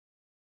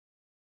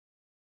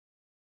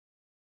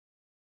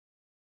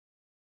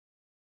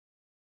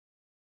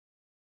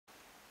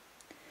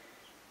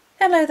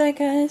Hello there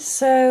guys,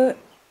 so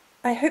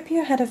I hope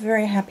you had a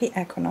very happy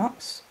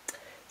equinox.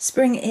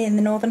 Spring in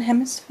the northern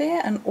hemisphere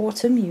and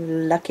autumn, you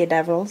lucky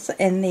devils,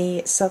 in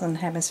the southern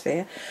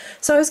hemisphere.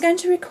 So I was going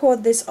to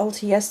record this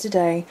altar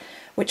yesterday,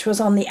 which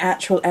was on the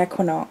actual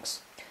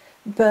equinox,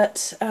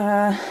 but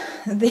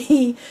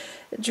the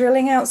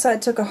drilling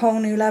outside took a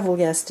whole new level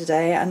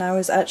yesterday, and I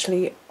was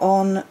actually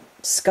on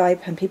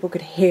Skype and people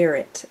could hear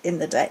it in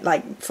the day,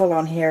 like full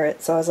on hear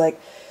it, so I was like,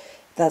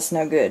 that's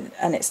no good.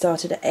 And it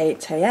started at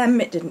 8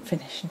 AM, it didn't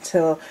finish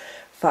until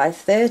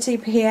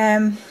 5:30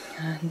 PM,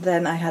 and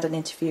then I had an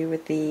interview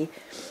with the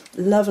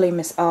lovely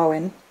Miss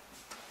Arwen,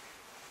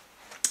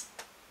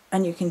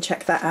 and you can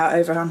check that out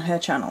over on her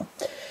channel.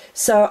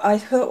 So I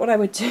thought what I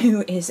would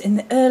do is, in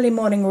the early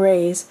morning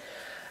rays,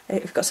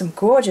 we've got some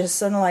gorgeous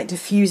sunlight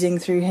diffusing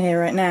through here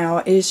right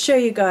now, is show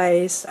you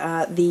guys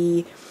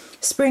the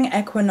Spring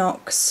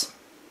Equinox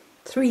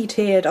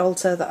 3-tiered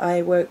altar that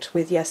I worked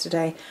with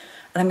yesterday.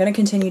 And I'm going to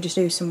continue to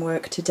do some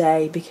work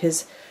today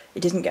because it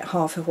didn't get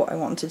half of what I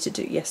wanted to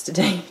do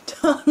yesterday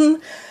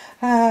done.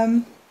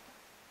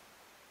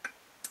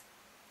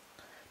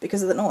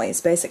 Because of the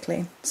noise,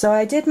 basically. So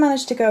I did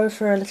manage to go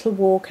for a little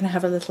walk and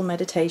have a little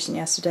meditation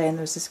yesterday, and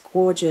there was this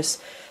gorgeous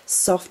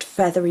soft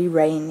feathery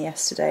rain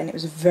yesterday, and it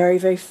was very,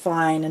 very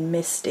fine and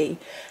misty,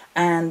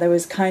 and there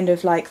was kind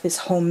of like this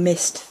whole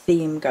mist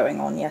theme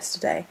going on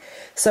yesterday.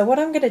 So what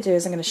I'm going to do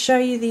is I'm going to show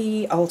you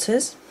the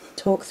altars,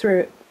 talk through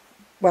it.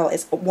 Well,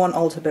 it's one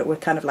altar, but we're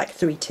kind of like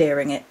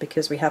 3-tiering it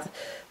because we have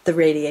the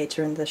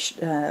radiator and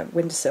the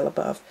windowsill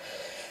above.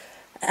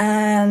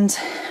 And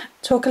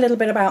talk a little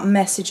bit about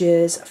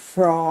messages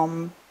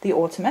from the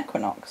autumn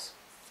equinox.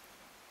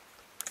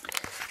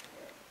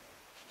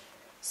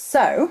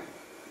 So,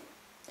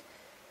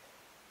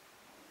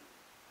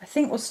 I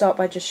think we'll start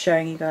by just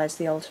showing you guys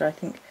the altar. I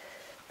think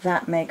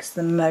that makes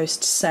the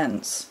most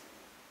sense.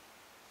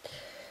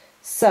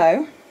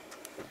 So,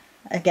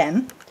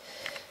 again,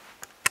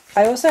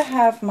 I also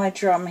have my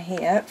drum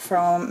here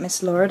from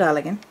Miss Laura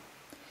Dallaghan.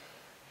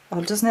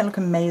 Oh, doesn't it look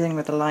amazing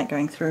with the light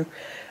going through?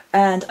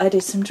 And I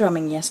did some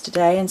drumming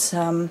yesterday and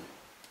some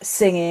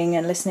singing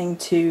and listening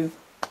to,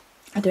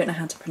 I don't know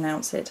how to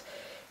pronounce it.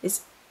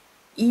 It's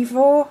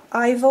Ivor,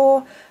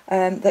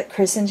 that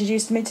Chris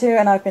introduced me to,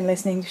 and I've been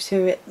listening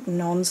to it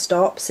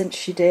non-stop since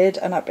she did,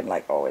 and I've been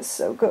like, oh, it's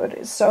so good,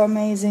 it's so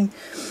amazing.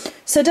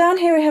 So down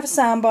here we have a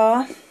sound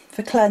bar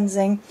for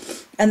cleansing,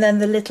 and then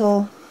the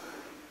little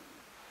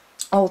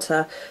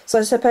altar. So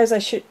I suppose I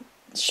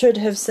should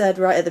have said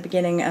right at the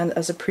beginning, and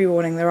as a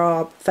pre-warning, there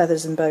are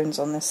feathers and bones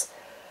on this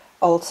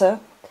altar,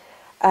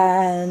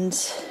 and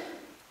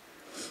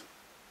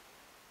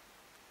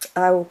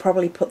I will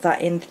probably put that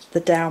in the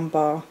down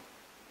bar,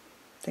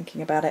 thinking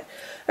about it.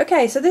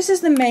 Okay, so this is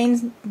the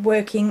main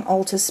working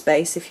altar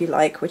space, if you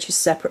like, which is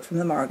separate from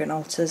the Morrigan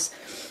altars.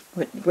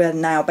 We're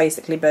now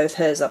basically both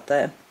hers up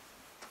there,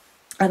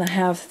 and I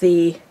have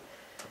the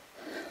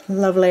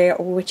lovely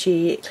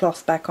witchy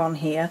cloth back on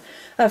here.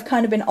 I've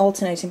kind of been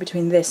alternating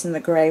between this and the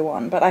grey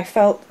one, but I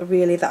felt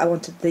really that I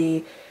wanted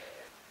the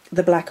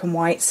black and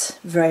whites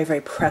very,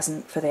 very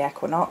present for the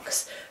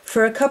equinox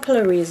for a couple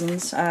of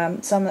reasons,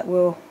 some that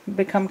will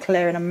become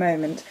clear in a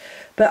moment.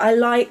 But I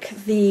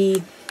like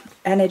the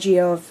energy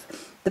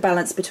of the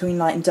balance between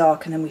light and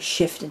dark, and then we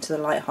shift into the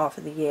light half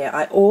of the year.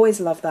 I always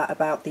love that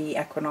about the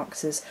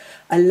equinoxes.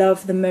 I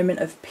love the moment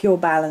of pure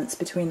balance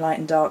between light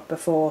and dark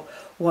before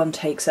one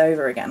takes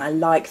over again. I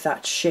like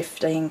that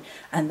shifting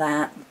and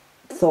that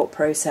thought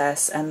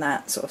process and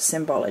that sort of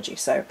symbology.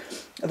 So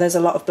there's a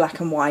lot of black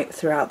and white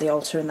throughout the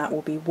altar, and that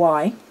will be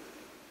why.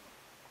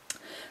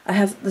 I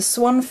have the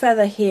swan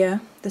feather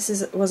here. This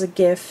was a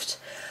gift,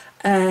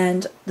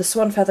 and the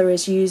swan feather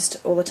is used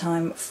all the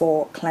time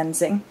for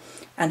cleansing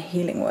and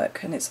healing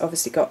work, and it's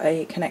obviously got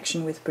a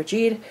connection with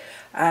Brigid,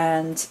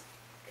 and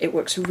it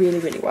works really,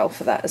 really well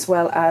for that, as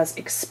well as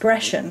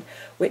expression,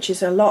 which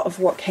is a lot of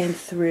what came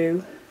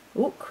through.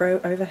 Oh,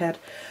 crow overhead.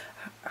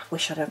 I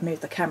wish I'd have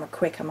moved the camera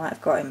quick, I might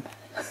have got him.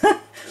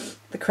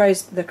 The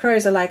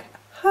crows are like,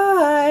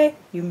 hi,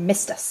 you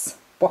missed us.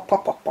 Wah,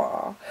 wah, wah,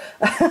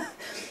 wah.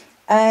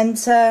 And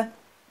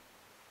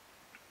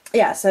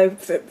yeah, so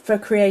for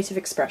creative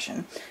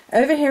expression.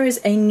 Over here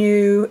is a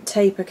new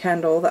taper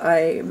candle that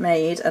I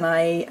made, and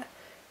I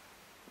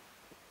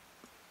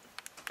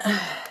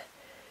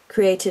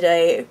created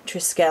a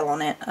triskel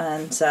on it,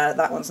 and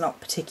that one's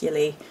not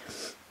particularly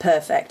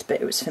perfect,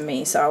 but it was for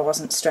me, so I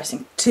wasn't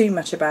stressing too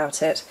much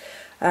about it.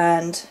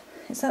 And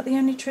is that the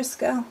only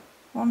triskel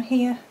on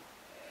here?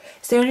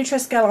 It's the only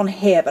triskel on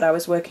here, but I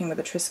was working with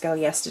a triskel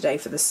yesterday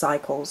for the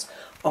cycles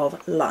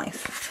of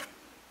life.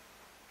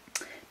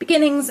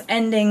 Beginnings,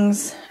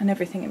 endings, and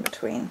everything in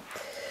between,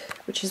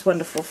 which is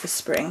wonderful for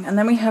spring. And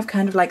then we have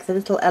kind of like the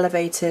little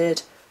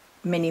elevated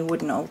mini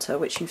wooden altar,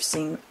 which you've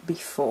seen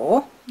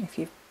before. If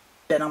you've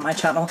been on my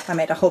channel, I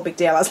made a whole big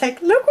deal. I was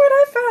like, look what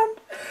I found,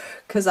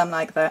 because I'm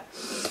like that.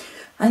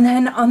 And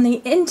then on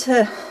the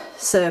inner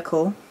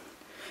circle,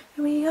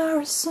 We are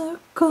a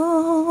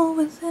circle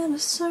within a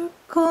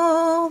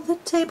circle. The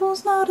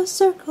table's not a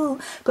circle,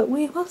 but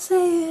we will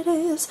say it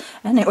is.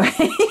 Anyway.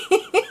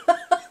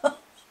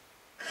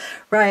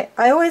 Right,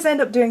 I always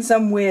end up doing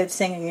some weird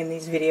singing in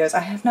these videos.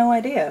 I have no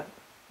idea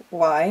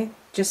why.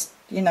 Just,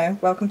 you know,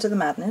 welcome to the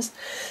madness.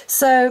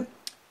 So,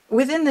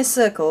 within this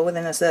circle,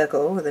 within a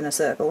circle, within a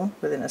circle,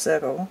 within a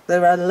circle,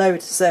 there are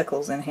loads of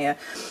circles in here.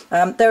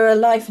 There are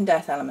life and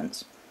death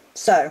elements.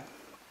 So,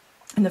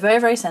 in the very,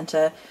 very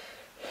centre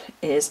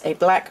is a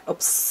black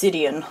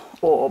obsidian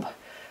orb,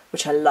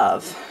 which I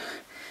love.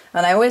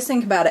 And I always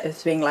think about it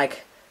as being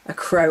like a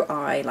crow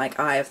eye, like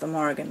Eye of the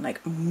Morrigan,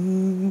 like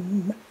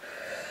And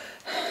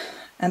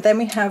then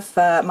we have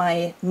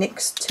my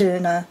Nyx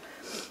Turner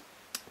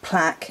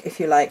plaque, if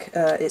you like.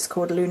 It's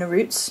called Lunar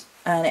Roots,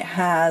 and it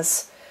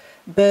has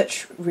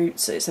birch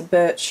roots. It's a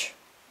birch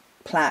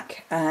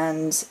plaque,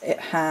 and it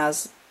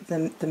has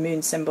the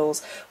moon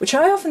symbols, which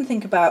I often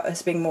think about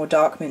as being more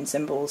dark moon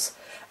symbols,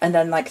 and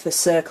then like the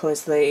circle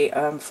is the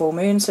full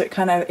moon, so it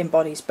kind of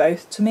embodies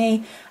both to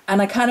me.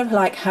 And I kind of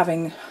like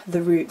having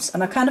the roots,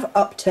 and I kind of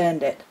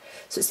upturned it,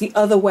 so it's the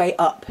other way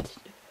up,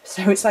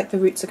 so it's like the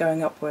roots are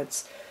going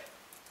upwards.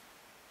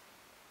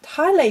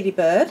 Hi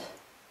Ladybird.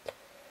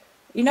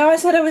 You know, I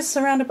said I was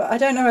surrounded by, I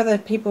don't know whether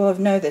people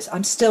know this,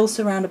 I'm still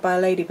surrounded by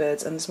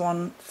ladybirds, and there's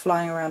one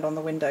flying around on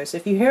the window, so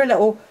if you hear a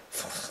little,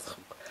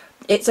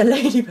 it's a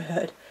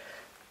ladybird.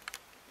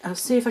 I'll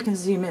see if I can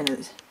zoom in.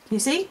 Can you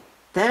see?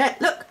 There,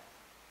 look!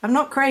 I'm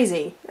not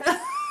crazy.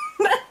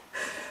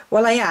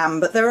 Well, I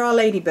am, but there are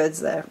ladybirds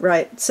there.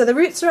 Right, so the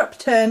roots are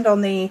upturned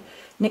on the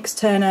Nyx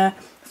Turner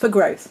for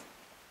growth.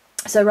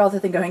 So rather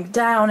than going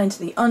down into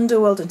the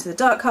underworld, into the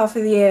dark half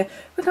of the year,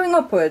 we're going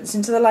upwards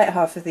into the light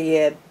half of the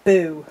year.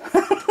 Boo.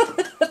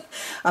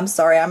 I'm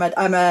sorry, I'm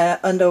a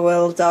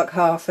underworld, dark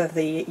half of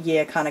the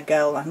year kind of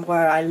girl, and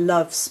where I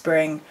love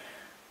spring,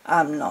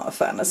 I'm not a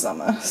fan of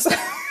summer. So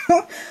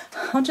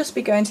I'll just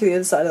be going to the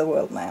other side of the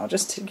world now,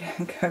 just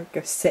to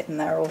go sit in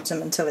their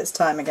autumn until it's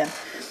time again.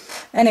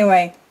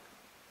 Anyway,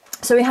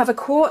 so we have a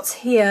quartz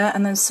here,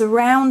 and then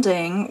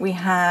surrounding we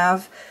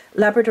have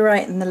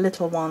labradorite and the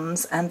little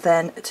ones, and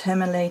then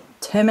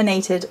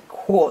terminated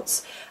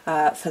quartz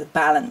for the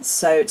balance.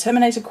 So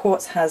terminated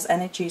quartz has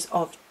energies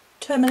of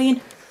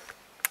tourmaline.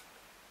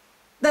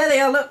 There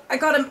they are, look, I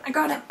got him, I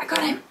got him, I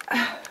got him.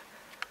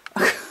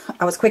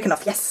 I was quick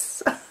enough,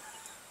 yes.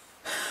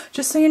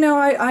 Just so you know,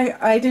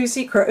 I do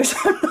see crows.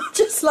 I'm not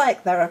just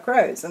like, there are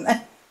crows, and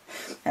then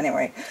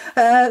anyway,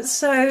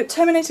 so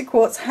terminated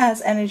quartz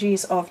has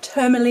energies of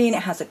tourmaline,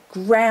 it has a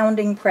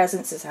grounding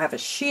presence, it has a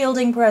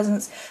shielding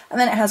presence, and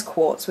then it has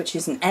quartz, which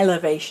is an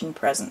elevation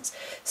presence,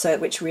 so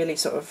which really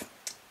sort of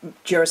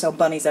Duracell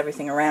bunnies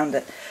everything around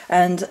it.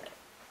 And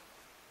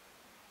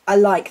I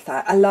like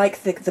that. I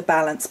like the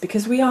balance,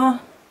 because we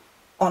are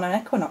on an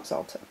equinox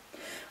altar.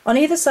 On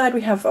either side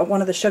we have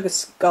one of the sugar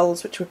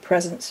skulls, which were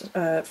presents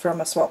from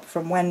a swap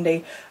from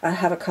Wendy. I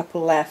have a couple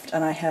left,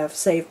 and I have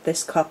saved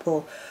this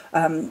couple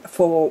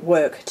for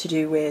work to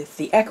do with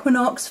the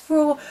equinox,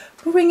 for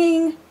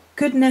bringing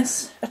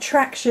goodness,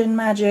 attraction,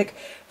 magic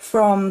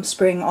from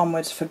spring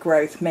onwards for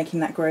growth, making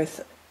that growth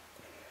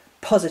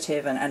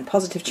positive and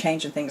positive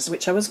change and things,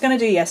 which I was going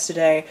to do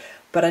yesterday,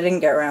 but I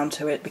didn't get around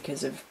to it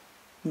because of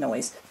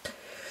noise.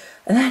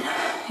 And then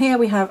here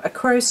we have a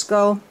crow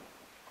skull.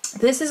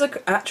 This is an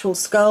actual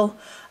skull.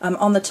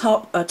 On the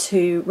top are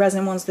two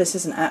resin ones. This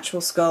is an actual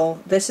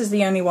skull. This is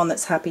the only one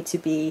that's happy to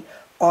be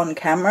on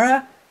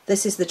camera.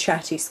 This is the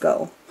chatty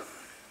skull.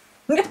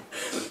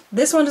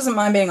 This one doesn't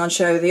mind being on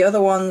show. The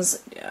other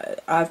ones,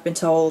 I've been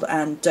told,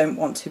 and don't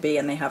want to be,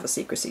 and they have a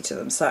secrecy to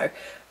them. So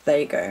there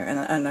you go,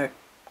 and a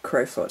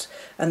crowfoot.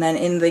 And then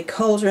in the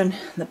cauldron,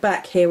 the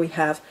back here, we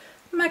have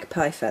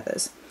magpie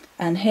feathers.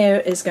 And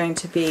here is going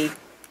to be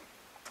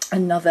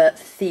another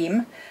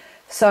theme.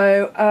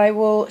 So I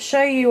will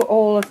show you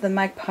all of the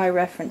magpie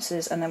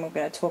references, and then we're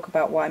going to talk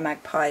about why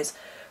magpies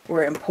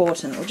were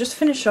important. We'll just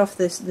finish off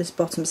this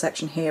bottom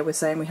section here with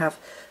saying we have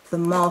the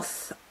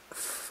moth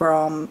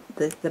from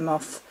the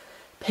moth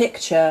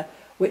picture,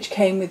 which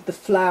came with the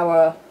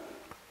flower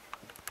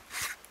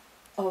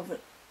of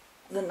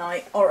the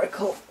night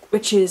oracle,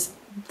 which is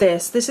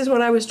this. This is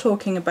what I was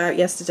talking about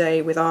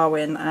yesterday with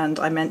Arwen, and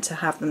I meant to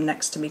have them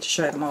next to me to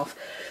show them off.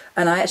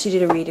 And I actually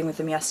did a reading with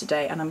them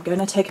yesterday, and I'm going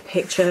to take a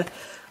picture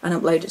and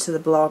upload it to the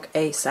blog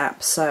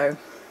ASAP, so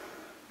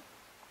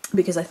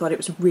because I thought it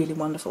was really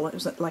wonderful. It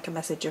was like a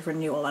message of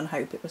renewal and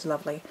hope. It was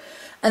lovely.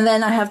 And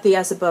then I have the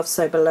as above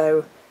so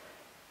below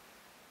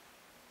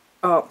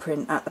art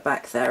print at the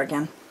back there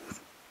again.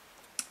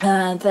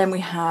 And then we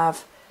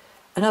have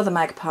another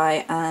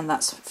magpie, and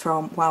that's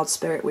from Wild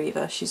Spirit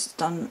Weaver. She's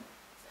done,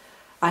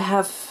 I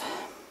have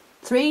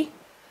 3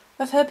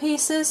 of her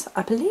pieces.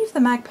 I believe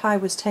the magpie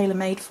was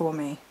tailor-made for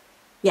me.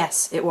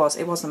 Yes, it was.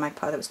 It was the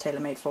magpie that was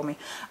tailor-made for me.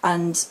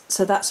 And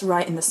so that's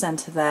right in the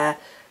centre there,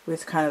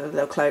 with kind of a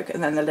little cloak,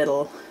 and then the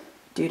little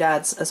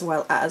doodads, as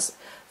well as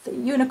the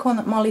unicorn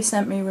that Molly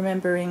sent me,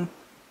 remembering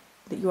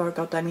that you are a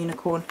goddamn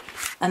unicorn.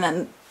 And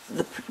then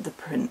the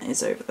print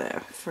is over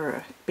there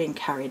for being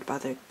carried by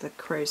the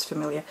crow's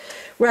familiar.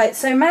 Right,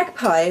 so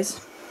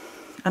magpies,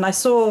 and I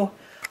saw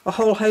a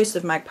whole host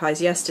of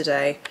magpies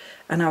yesterday,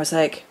 and I was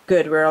like,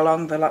 good, we're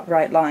along the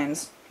right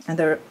lines. And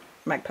there are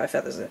magpie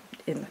feathers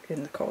in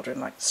the cauldron,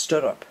 like,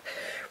 stood up.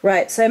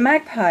 Right, so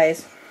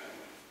magpies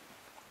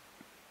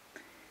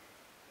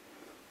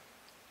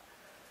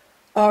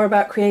are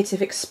about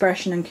creative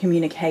expression and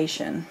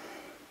communication.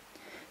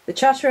 The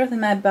chatter of the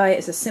magpie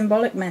is a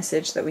symbolic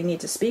message that we need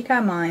to speak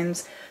our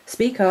minds,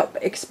 speak up,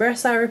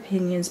 express our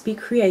opinions, be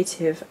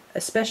creative,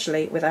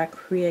 especially with our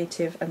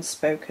creative and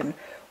spoken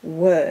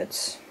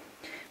words.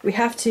 We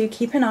have to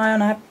keep an eye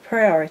on our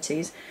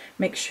priorities,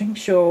 making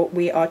sure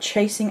we are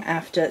chasing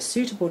after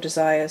suitable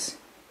desires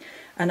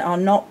and are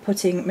not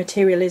putting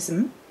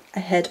materialism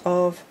ahead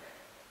of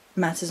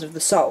matters of the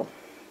soul.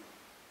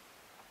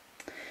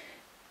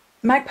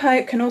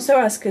 Magpie can also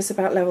ask us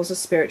about levels of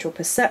spiritual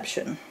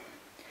perception,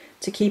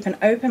 to keep an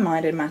open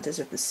mind in matters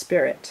of the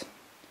spirit.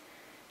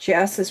 She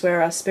asks us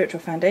where our spiritual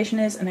foundation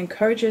is and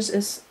encourages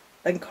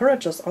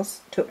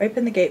us to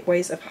open the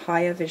gateways of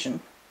higher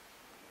vision.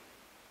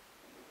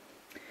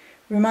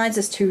 Reminds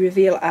us to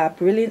reveal our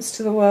brilliance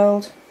to the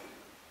world.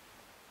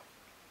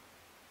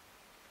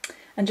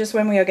 And just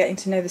when we are getting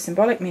to know the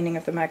symbolic meaning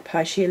of the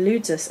magpie, she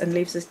eludes us and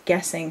leaves us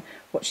guessing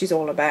what she's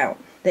all about.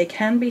 They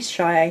can be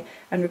shy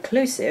and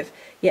reclusive,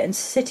 yet in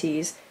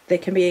cities they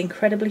can be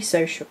incredibly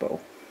sociable.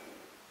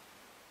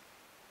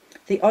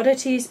 The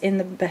oddities in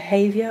the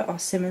behaviour are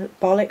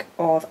symbolic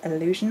of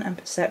illusion and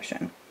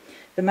perception.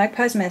 The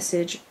magpie's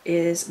message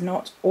is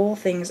not all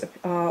things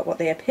are what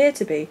they appear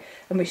to be,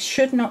 and we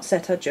should not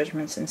set our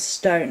judgments in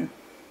stone.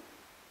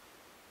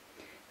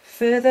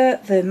 Further,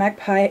 the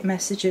magpie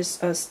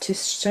messages us to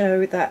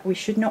show that we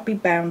should not be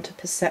bound to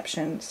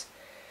perceptions.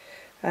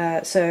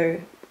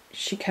 So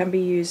she can be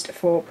used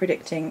for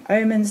predicting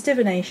omens,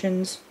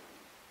 divinations,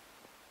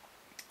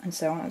 and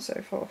so on and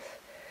so forth.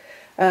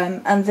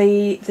 And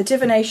the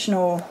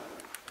divinational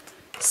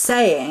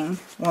saying,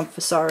 1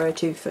 for sorrow,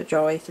 2 for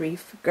joy, 3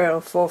 for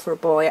girl, 4 for a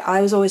boy,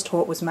 I was always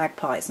taught was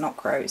magpies, not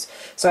crows.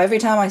 So every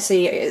time I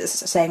see it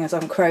saying it's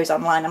on crows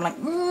online, I'm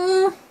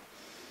like,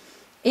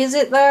 is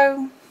it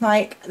though?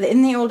 Like,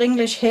 in the Old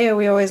English here,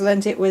 we always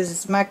learnt it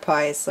was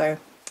magpies, so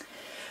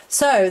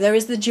there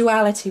is the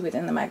duality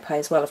within the magpie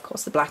as well, of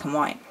course, the black and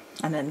white,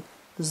 and then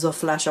the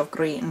flash of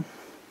green.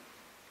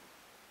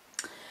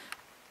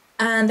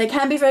 And they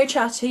can be very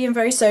chatty and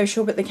very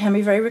social, but they can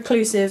be very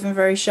reclusive and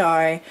very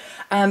shy.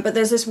 But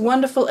there's this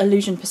wonderful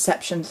illusion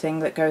perception thing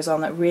that goes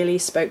on that really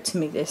spoke to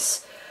me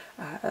this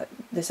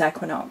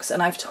equinox.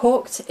 And I've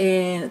talked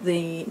in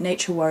the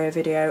Nature Warrior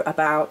video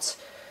about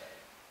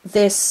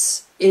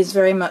this is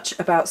very much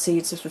about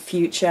seeds of the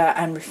future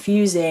and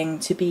refusing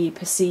to be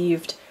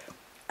perceived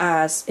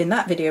as, in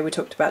that video we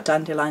talked about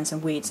dandelions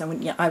and weeds,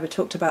 and I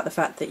talked about the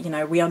fact that, you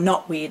know, we are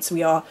not weeds,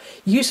 we are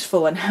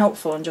useful and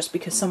helpful, and just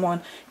because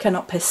someone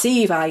cannot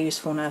perceive our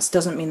usefulness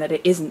doesn't mean that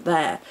it isn't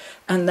there,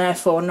 and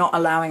therefore not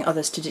allowing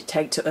others to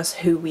dictate to us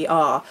who we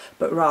are,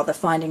 but rather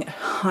finding a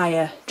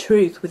higher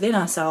truth within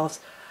ourselves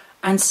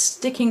and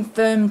sticking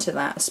firm to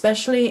that,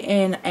 especially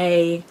in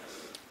a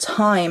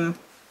time,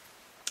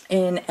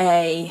 in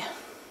a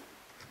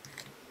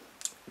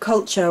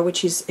culture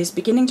which is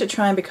beginning to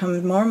try and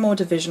become more and more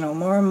divisional,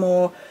 more and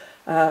more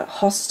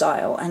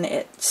hostile,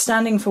 and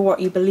standing for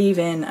what you believe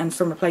in, and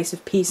from a place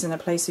of peace and a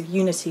place of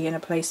unity and a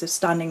place of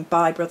standing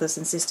by brothers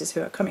and sisters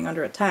who are coming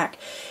under attack,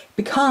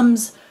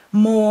 becomes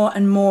more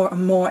and more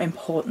and more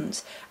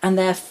important. And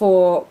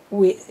therefore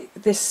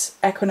this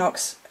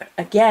equinox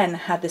again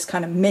had this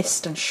kind of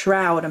mist and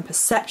shroud and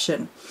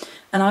perception.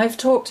 And I've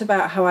talked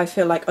about how I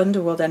feel like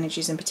underworld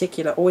energies in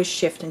particular always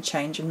shift and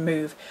change and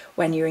move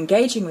when you're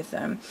engaging with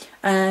them.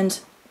 And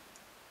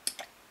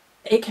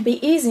it can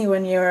be easy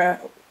when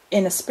you're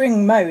in a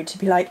spring mode to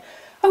be like,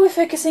 oh, we're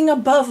focusing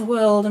above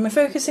world, and we're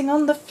focusing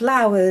on the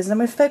flowers, and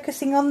we're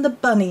focusing on the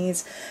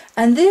bunnies.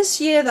 And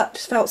this year that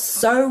felt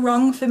so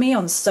wrong for me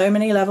on so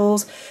many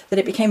levels that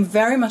it became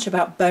very much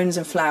about bones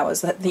and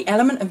flowers, that the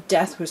element of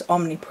death was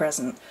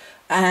omnipresent.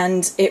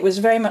 And it was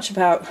very much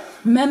about,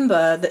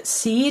 remember that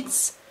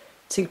seeds,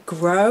 to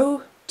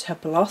grow, to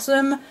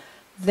blossom,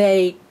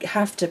 they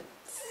have to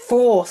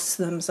force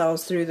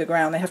themselves through the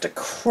ground. They have to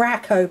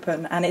crack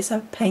open, and it's a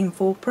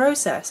painful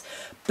process.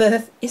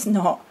 Birth is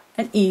not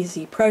an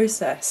easy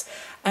process,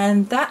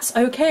 and that's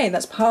okay.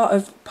 That's part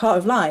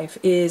of life.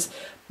 Is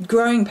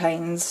growing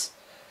pains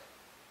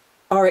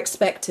are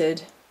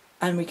expected,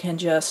 and we can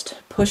just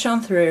push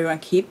on through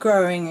and keep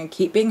growing and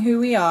keep being who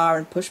we are,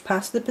 and push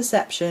past the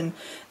perception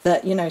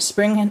that, you know,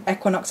 spring and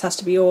equinox has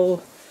to be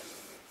all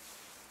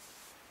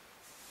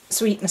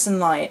sweetness and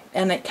light.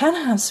 And it can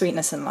have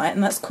sweetness and light,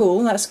 and that's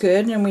cool, that's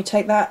good, and we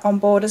take that on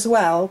board as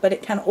well, but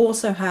it can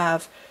also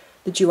have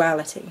the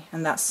duality,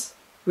 and that's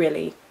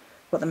really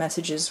what the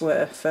messages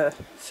were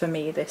for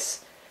me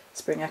this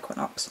spring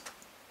equinox.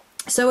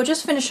 So we'll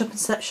just finish up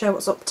and show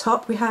what's up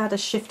top. We had a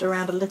shift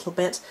around a little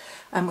bit,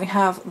 and we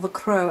have the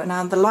crow, and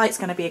now the light's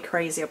going to be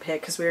crazy up here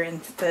because we're in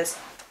first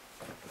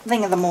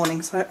thing of the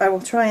morning, so I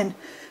will try and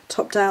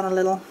top down a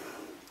little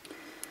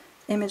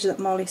image that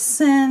Molly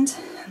sent,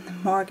 and the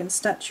Morrigan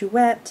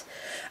statuette.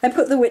 I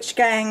put the Witch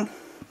Gang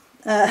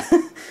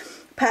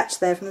patch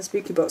there from the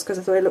spooky box because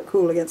I thought it looked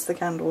cool against the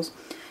candles.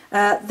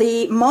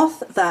 The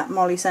moth that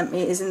Molly sent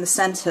me is in the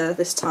centre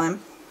this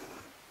time.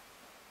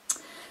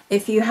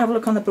 If you have a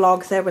look on the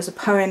blog, there was a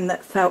poem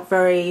that felt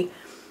very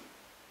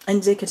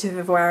indicative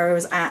of where I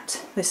was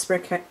at this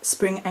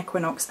spring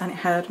equinox, and it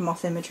had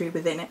moth imagery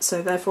within it,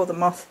 so therefore the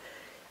moth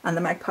and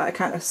the magpie are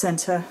kind of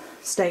centre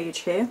stage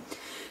here.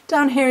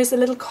 Down here is the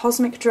little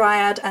cosmic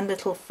dryad and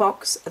little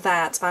fox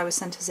that I was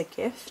sent as a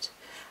gift,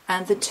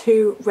 and the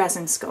two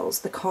resin skulls,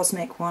 the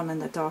cosmic one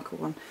and the darker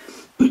one.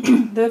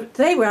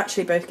 They were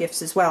actually both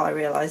gifts as well, I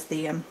realised,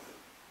 the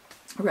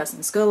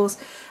resin skulls,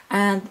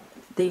 and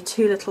the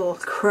two little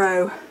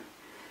crow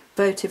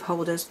votive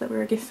holders that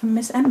were a gift from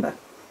Miss Ember.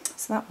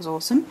 So that was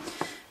awesome.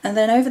 And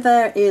then over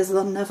there is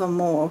the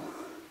Nevermore.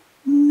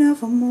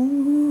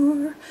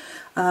 Nevermore.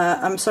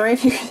 I'm sorry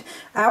if you...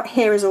 Out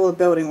here is all the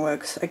building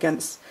works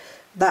against...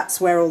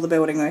 That's where all the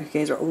building work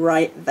is,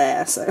 right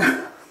there, so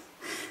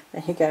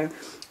there you go.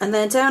 And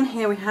then down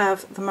here we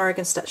have the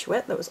Morrigan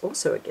statuette that was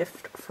also a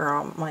gift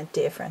from my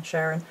dear friend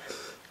Sharon.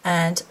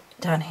 And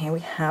down here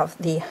we have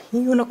the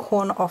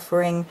unicorn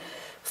offering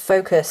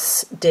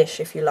focus dish,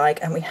 if you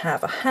like, and we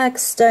have a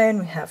hagstone,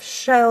 we have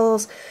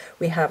shells,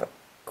 we have a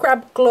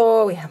crab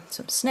claw, we have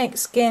some snake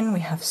skin,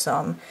 we have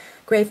some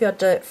graveyard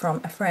dirt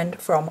from a friend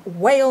from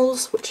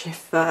Wales, which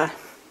if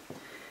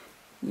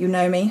you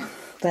know me,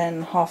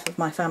 then half of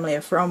my family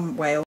are from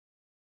Wales.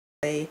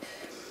 A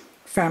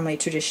family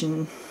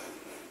tradition,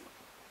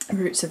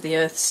 roots of the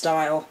earth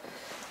style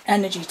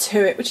energy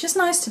to it, which is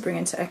nice to bring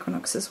into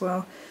Equinox as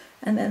well.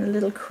 And then a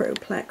little crow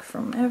plaque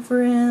from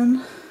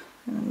Everin,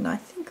 and I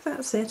think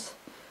that's it.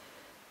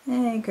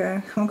 There you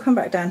go. I'll come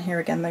back down here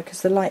again though,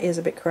 because the light is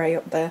a bit grey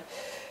up there.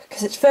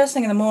 Because it's first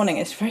thing in the morning,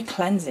 it's very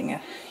cleansing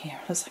here.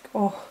 I was like,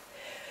 oh.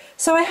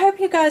 So I hope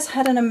you guys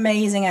had an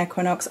amazing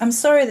Equinox. I'm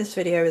sorry this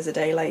video is a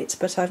day late,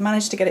 but I've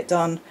managed to get it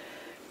done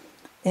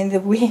in the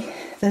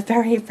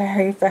very,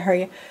 very,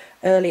 very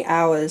early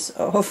hours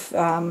of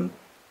the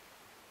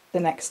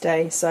next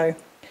day. So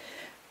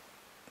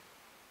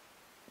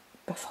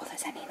before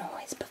there's any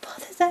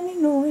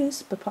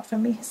noise, apart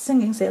from me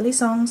singing silly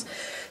songs.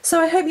 So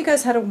I hope you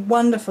guys had a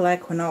wonderful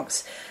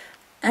Equinox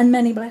and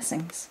many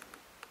blessings.